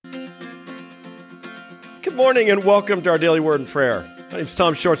Good morning and welcome to our daily word and prayer. My name's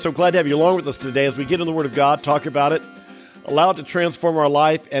Tom Short. So glad to have you along with us today as we get in the Word of God, talk about it, allow it to transform our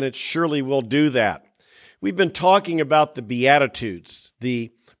life, and it surely will do that. We've been talking about the Beatitudes,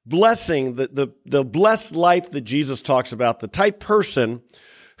 the blessing, the blessed life that Jesus talks about, the type person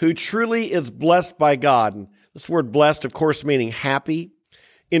who truly is blessed by God. And this word blessed, of course, meaning happy,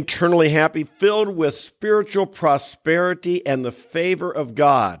 internally happy, filled with spiritual prosperity and the favor of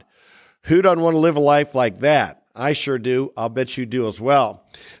God. Who doesn't want to live a life like that? I sure do. I'll bet you do as well.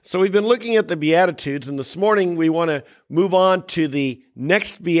 So we've been looking at the Beatitudes, and this morning we want to move on to the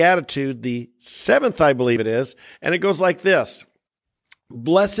next Beatitude, the seventh, I believe it is, and it goes like this.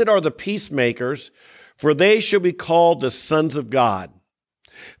 Blessed are the peacemakers, for they shall be called the sons of God.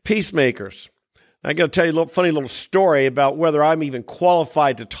 Peacemakers. I got to tell you a little funny little story about whether I'm even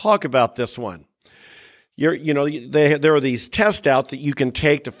qualified to talk about this one. There are these tests out that you can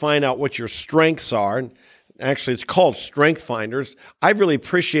take to find out what your strengths are. And actually, it's called Strength Finders. I've really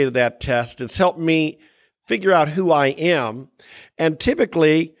appreciated that test. It's helped me figure out who I am. And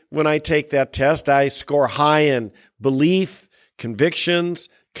typically, when I take that test, I score high in belief, convictions,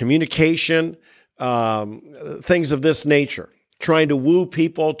 communication, things of this nature. Trying to woo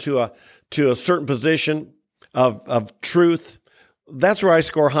people to a certain position of truth. That's where I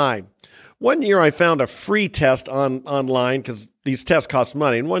score high. One year I found a free test online because these tests cost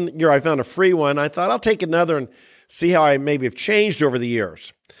money. And one year I found a free one. I thought I'll take another and see how I maybe have changed over the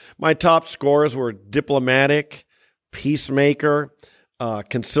years. My top scores were diplomatic, peacemaker,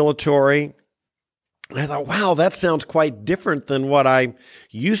 conciliatory. And I thought, wow, that sounds quite different than what I'm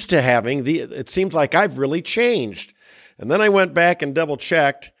used to having. It seems like I've really changed. And then I went back and double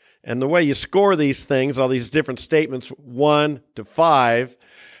checked. And the way you score these things, all these different statements, 1 to 5,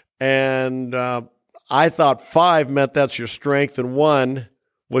 and I thought 5 meant that's your strength and 1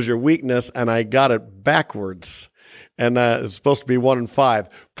 was your weakness, and I got it backwards. And it's supposed to be 1 and 5.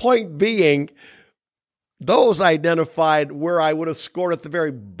 Point being, those identified where I would have scored at the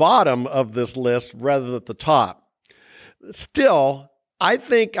very bottom of this list rather than at the top. Still, I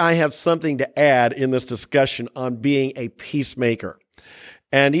think I have something to add in this discussion on being a peacemaker.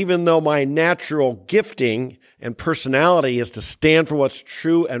 And even though my natural gifting and personality is to stand for what's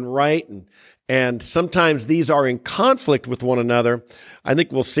true and right, and sometimes these are in conflict with one another, I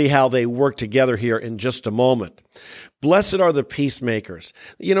think we'll see how they work together here in just a moment. Blessed are the peacemakers.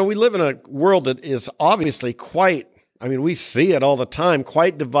 We live in a world that is obviously we see it all the time,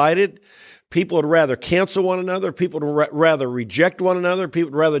 quite divided. People would rather cancel one another. People would rather reject one another.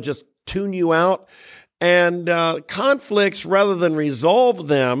 People would rather just tune you out. And conflicts, rather than resolve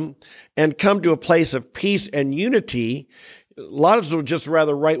them and come to a place of peace and unity, a lot of us would just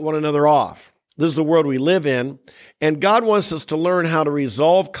rather write one another off. This is the world we live in, and God wants us to learn how to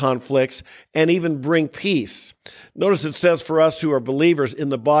resolve conflicts and even bring peace. Notice it says for us who are believers in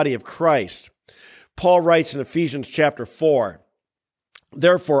the body of Christ. Paul writes in Ephesians chapter 4,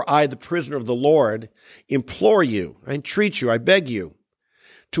 "Therefore I, the prisoner of the Lord, implore you, I entreat you, I beg you,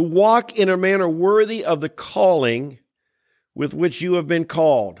 to walk in a manner worthy of the calling with which you have been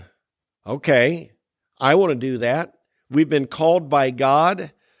called." Okay, I want to do that. We've been called by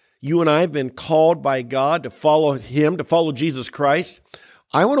God. You and I have been called by God to follow Him, to follow Jesus Christ.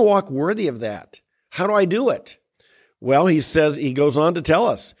 I want to walk worthy of that. How do I do it? Well, he goes on to tell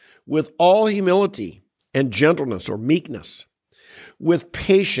us, with all humility and gentleness or meekness, with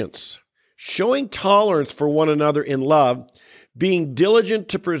patience, showing tolerance for one another in love, being diligent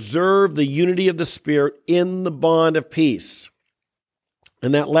to preserve the unity of the Spirit in the bond of peace.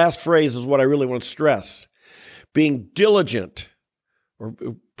 And that last phrase is what I really want to stress. Being diligent, or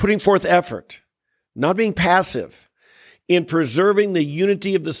putting forth effort, not being passive, in preserving the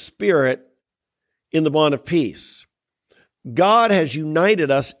unity of the Spirit in the bond of peace. God has united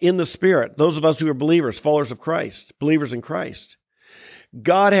us in the Spirit, those of us who are believers, followers of Christ, believers in Christ.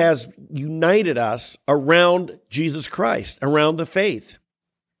 God has united us around Jesus Christ, around the faith.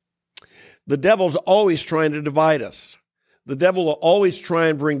 The devil's always trying to divide us. The devil will always try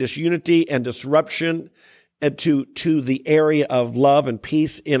and bring disunity and disruption to the area of love and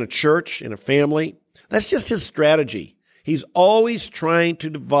peace in a church, in a family. That's just his strategy. He's always trying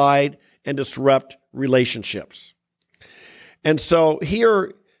to divide and disrupt relationships. And so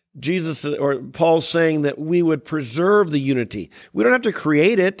here, Jesus or Paul's saying that we would preserve the unity. We don't have to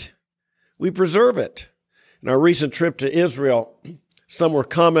create it. We preserve it. In our recent trip to Israel, some were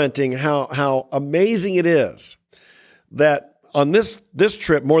commenting how amazing it is that on this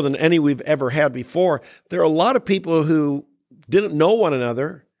trip, more than any we've ever had before, there are a lot of people who didn't know one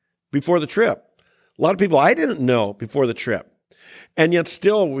another before the trip. A lot of people I didn't know before the trip. And yet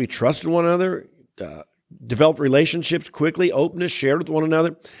still we trusted one another, develop relationships quickly, openness, shared with one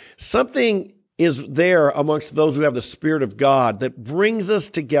another. Something is there amongst those who have the Spirit of God that brings us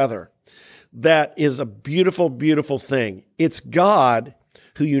together. That is a beautiful, beautiful thing. It's God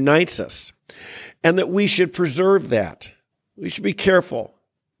who unites us, and that we should preserve that. We should be careful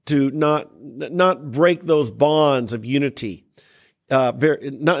to not break those bonds of unity.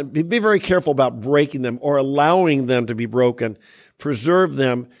 Be very careful about breaking them or allowing them to be broken. Preserve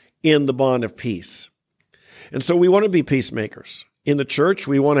them in the bond of peace. And so we want to be peacemakers. In the church,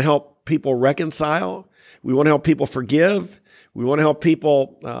 we want to help people reconcile. We want to help people forgive. We want to help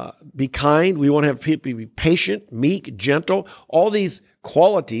people be kind. We want to have people be patient, meek, gentle. All these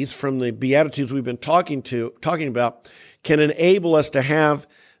qualities from the Beatitudes we've been talking about can enable us to have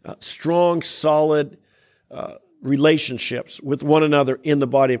strong, solid relationships with one another in the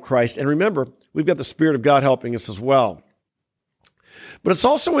body of Christ. And remember, we've got the Spirit of God helping us as well. But it's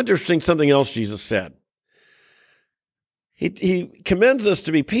also interesting something else Jesus said. He commends us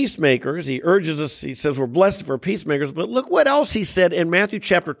to be peacemakers. He urges us, he says we're blessed if we're peacemakers. But look what else he said in Matthew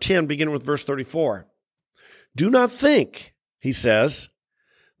chapter 10, beginning with verse 34. Do not think, he says,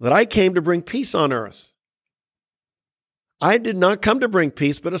 that I came to bring peace on earth. I did not come to bring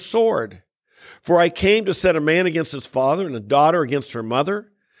peace, but a sword. For I came to set a man against his father, and a daughter against her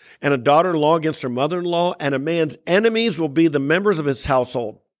mother, and a daughter-in-law against her mother-in-law, and a man's enemies will be the members of his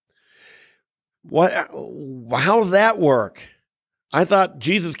household. How's that work? I thought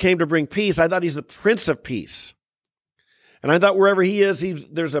Jesus came to bring peace. I thought he's the Prince of Peace. And I thought wherever he is,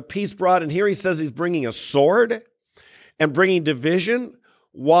 there's a peace brought. And here he says he's bringing a sword and bringing division.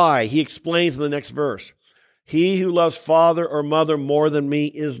 Why? He explains in the next verse. He who loves father or mother more than me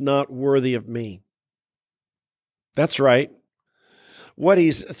is not worthy of me. That's right. What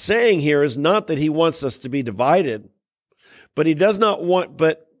he's saying here is not that he wants us to be divided, but he does not want,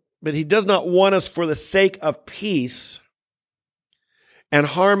 but he does not want us for the sake of peace and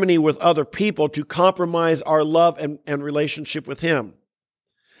harmony with other people to compromise our love and relationship with him.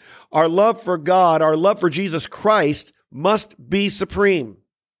 Our love for God, our love for Jesus Christ must be supreme.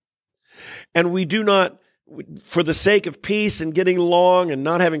 And we do not, for the sake of peace and getting along and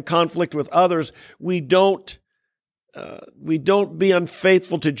not having conflict with others, we don't be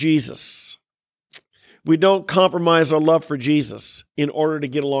unfaithful to Jesus. We don't compromise our love for Jesus in order to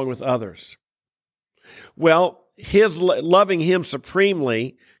get along with others. Well, his loving him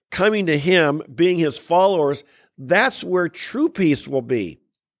supremely, coming to him, being his followers, that's where true peace will be.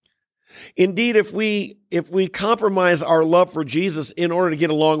 Indeed, if we compromise our love for Jesus in order to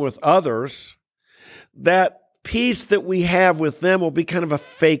get along with others, that peace that we have with them will be kind of a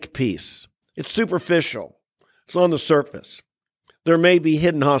fake peace. It's superficial. It's on the surface. There may be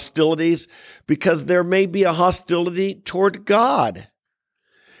hidden hostilities because there may be a hostility toward God.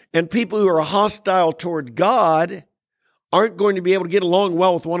 And people who are hostile toward God aren't going to be able to get along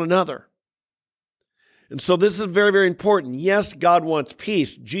well with one another. And so this is very, very important. Yes, God wants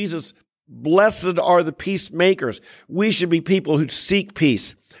peace. Jesus, blessed are the peacemakers. We should be people who seek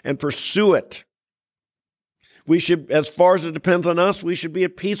peace and pursue it. We should, as far as it depends on us, we should be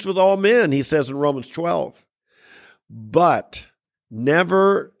at peace with all men, he says in Romans 12. But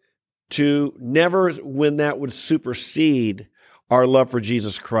never when that would supersede our love for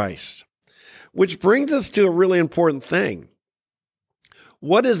Jesus Christ. Which brings us to a really important thing.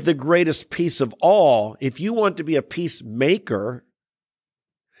 What is the greatest peace of all? If you want to be a peacemaker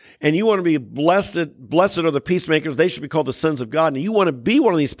and you want to be blessed are the peacemakers, they should be called the sons of God, and you want to be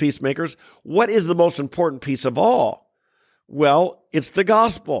one of these peacemakers, what is the most important peace of all? Well, it's the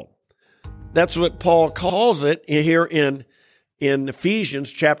gospel. That's what Paul calls it here in Ephesians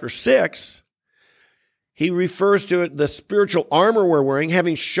chapter 6. He refers to it, the spiritual armor we're wearing,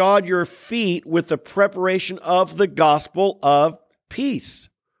 having shod your feet with the preparation of the gospel of peace.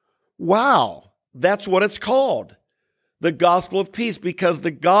 Wow, that's what it's called. The gospel of peace, because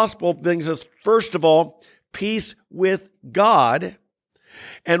the gospel brings us, first of all, peace with God.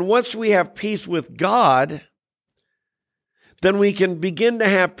 And once we have peace with God, then we can begin to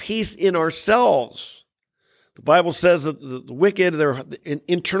have peace in ourselves. The Bible says that the wicked,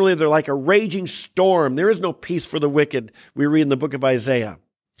 internally they're like a raging storm. There is no peace for the wicked, we read in the book of Isaiah.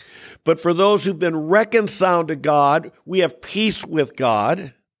 But for those who've been reconciled to God, we have peace with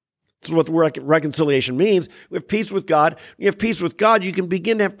God. That's what the reconciliation means. We have peace with God. You have peace with God, you can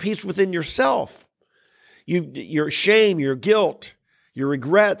begin to have peace within yourself. Your shame, your guilt, your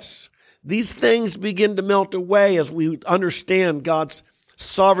regrets, these things begin to melt away as we understand God's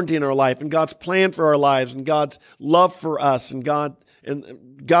sovereignty in our life and God's plan for our lives and God's love for us and God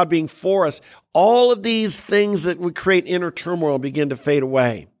being for us. All of these things that would create inner turmoil begin to fade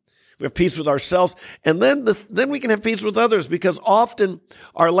away. We have peace with ourselves. And then we can have peace with others, because often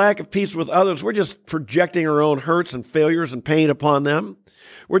our lack of peace with others, we're just projecting our own hurts and failures and pain upon them.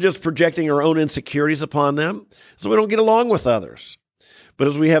 We're just projecting our own insecurities upon them. So we don't get along with others. But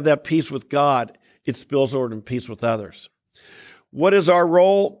as we have that peace with God, it spills over to peace with others. What is our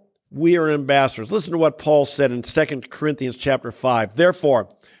role? We are ambassadors. Listen to what Paul said in 2 Corinthians chapter 5. Therefore,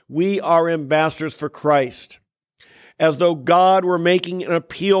 we are ambassadors for Christ. As though God were making an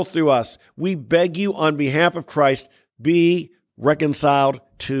appeal through us, we beg you on behalf of Christ, be reconciled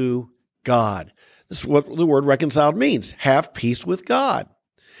to God. This is what the word reconciled means. Have peace with God.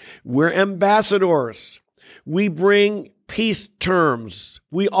 We're ambassadors. We bring peace terms.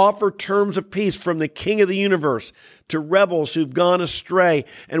 We offer terms of peace from the King of the universe to rebels who've gone astray.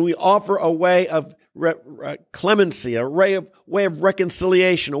 And we offer a way of clemency, a way of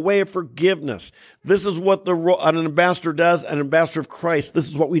reconciliation, a way of forgiveness. This is what an ambassador does, an ambassador of Christ. This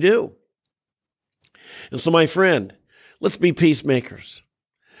is what we do. And so, my friend, let's be peacemakers.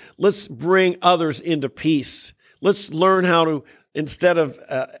 Let's bring others into peace. Let's learn how to, instead of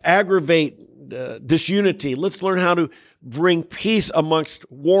aggravate disunity, let's learn how to bring peace amongst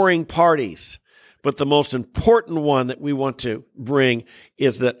warring parties. But the most important one that we want to bring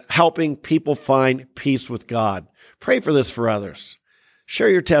is that helping people find peace with God. Pray for this for others. Share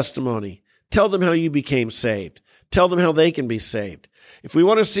your testimony. Tell them how you became saved. Tell them how they can be saved. If we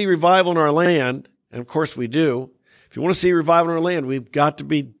want to see revival in our land, and of course we do, if you want to see revival in our land, we've got to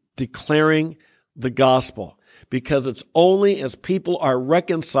be declaring the gospel, because it's only as people are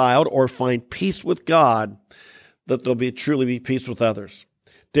reconciled or find peace with God that there'll truly be peace with others.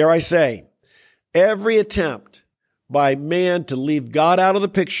 Dare I say, every attempt by man to leave God out of the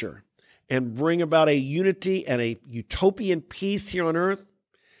picture and bring about a unity and a utopian peace here on earth,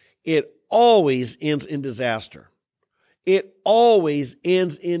 it always ends in disaster. It always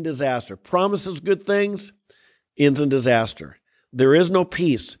ends in disaster. Promises good things, ends in disaster. There is no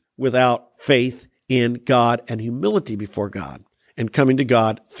peace without faith in God and humility before God and coming to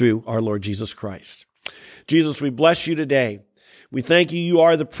God through our Lord Jesus Christ. Jesus, we bless you today. We thank you. You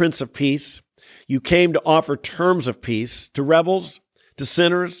are the Prince of Peace. You came to offer terms of peace to rebels, to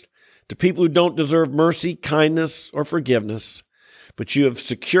sinners, to people who don't deserve mercy, kindness, or forgiveness. But you have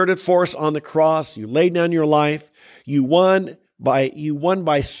secured it for us on the cross. You laid down your life. You won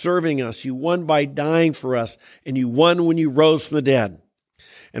by serving us. You won by dying for us. And you won when you rose from the dead.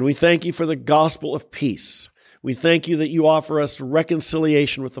 And we thank you for the gospel of peace. We thank you that you offer us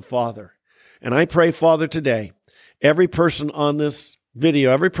reconciliation with the Father. And I pray, Father, today, every person on this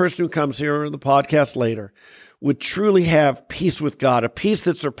video, every person who comes here on the podcast later, would truly have peace with God, a peace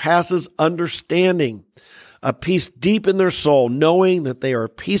that surpasses understanding, a peace deep in their soul, knowing that they are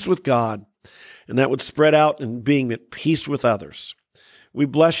at peace with God, and that would spread out in being at peace with others. We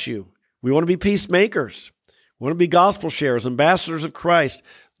bless you. We want to be peacemakers. We want to be gospel sharers, ambassadors of Christ,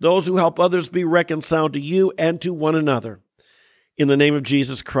 those who help others be reconciled to you and to one another. In the name of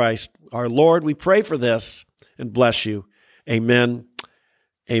Jesus Christ, our Lord, we pray for this and bless you. Amen,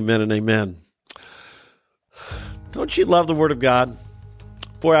 amen, and amen. Don't you love the Word of God?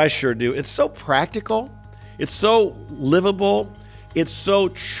 Boy, I sure do. It's so practical. It's so livable. It's so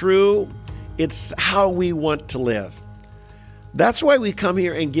true. It's how we want to live. That's why we come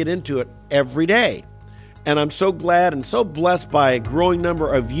here and get into it every day. And I'm so glad and so blessed by a growing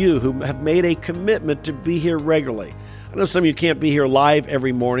number of you who have made a commitment to be here regularly. I know some of you can't be here live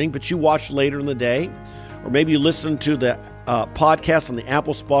every morning, but you watch later in the day, or maybe you listen to the podcast on the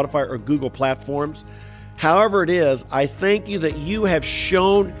Apple, Spotify, or Google platforms. However it is, I thank you that you have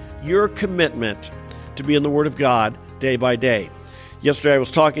shown your commitment to be in the Word of God day by day. Yesterday, I was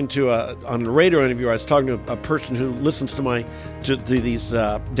talking to on a radio interview. I was talking to a person who listens to these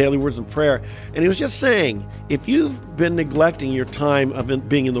daily words of prayer, and he was just saying, if you've been neglecting your time of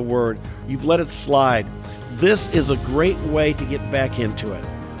being in the Word, you've let it slide. This is a great way to get back into it.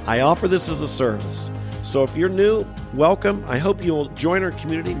 I offer this as a service. So if you're new, welcome. I hope you'll join our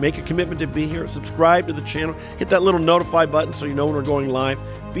community, make a commitment to be here, subscribe to the channel, hit that little notify button so you know when we're going live.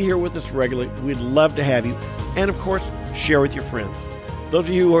 Be here with us regularly. We'd love to have you. And of course, share with your friends. Those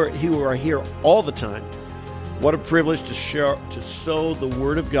of you who are here all the time, what a privilege to sow the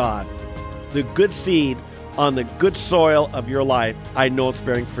Word of God, the good seed on the good soil of your life. I know it's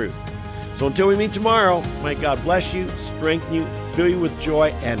bearing fruit. So until we meet tomorrow, may God bless you, strengthen you, fill you with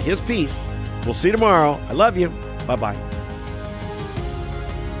joy and His peace. We'll see you tomorrow. I love you. Bye-bye.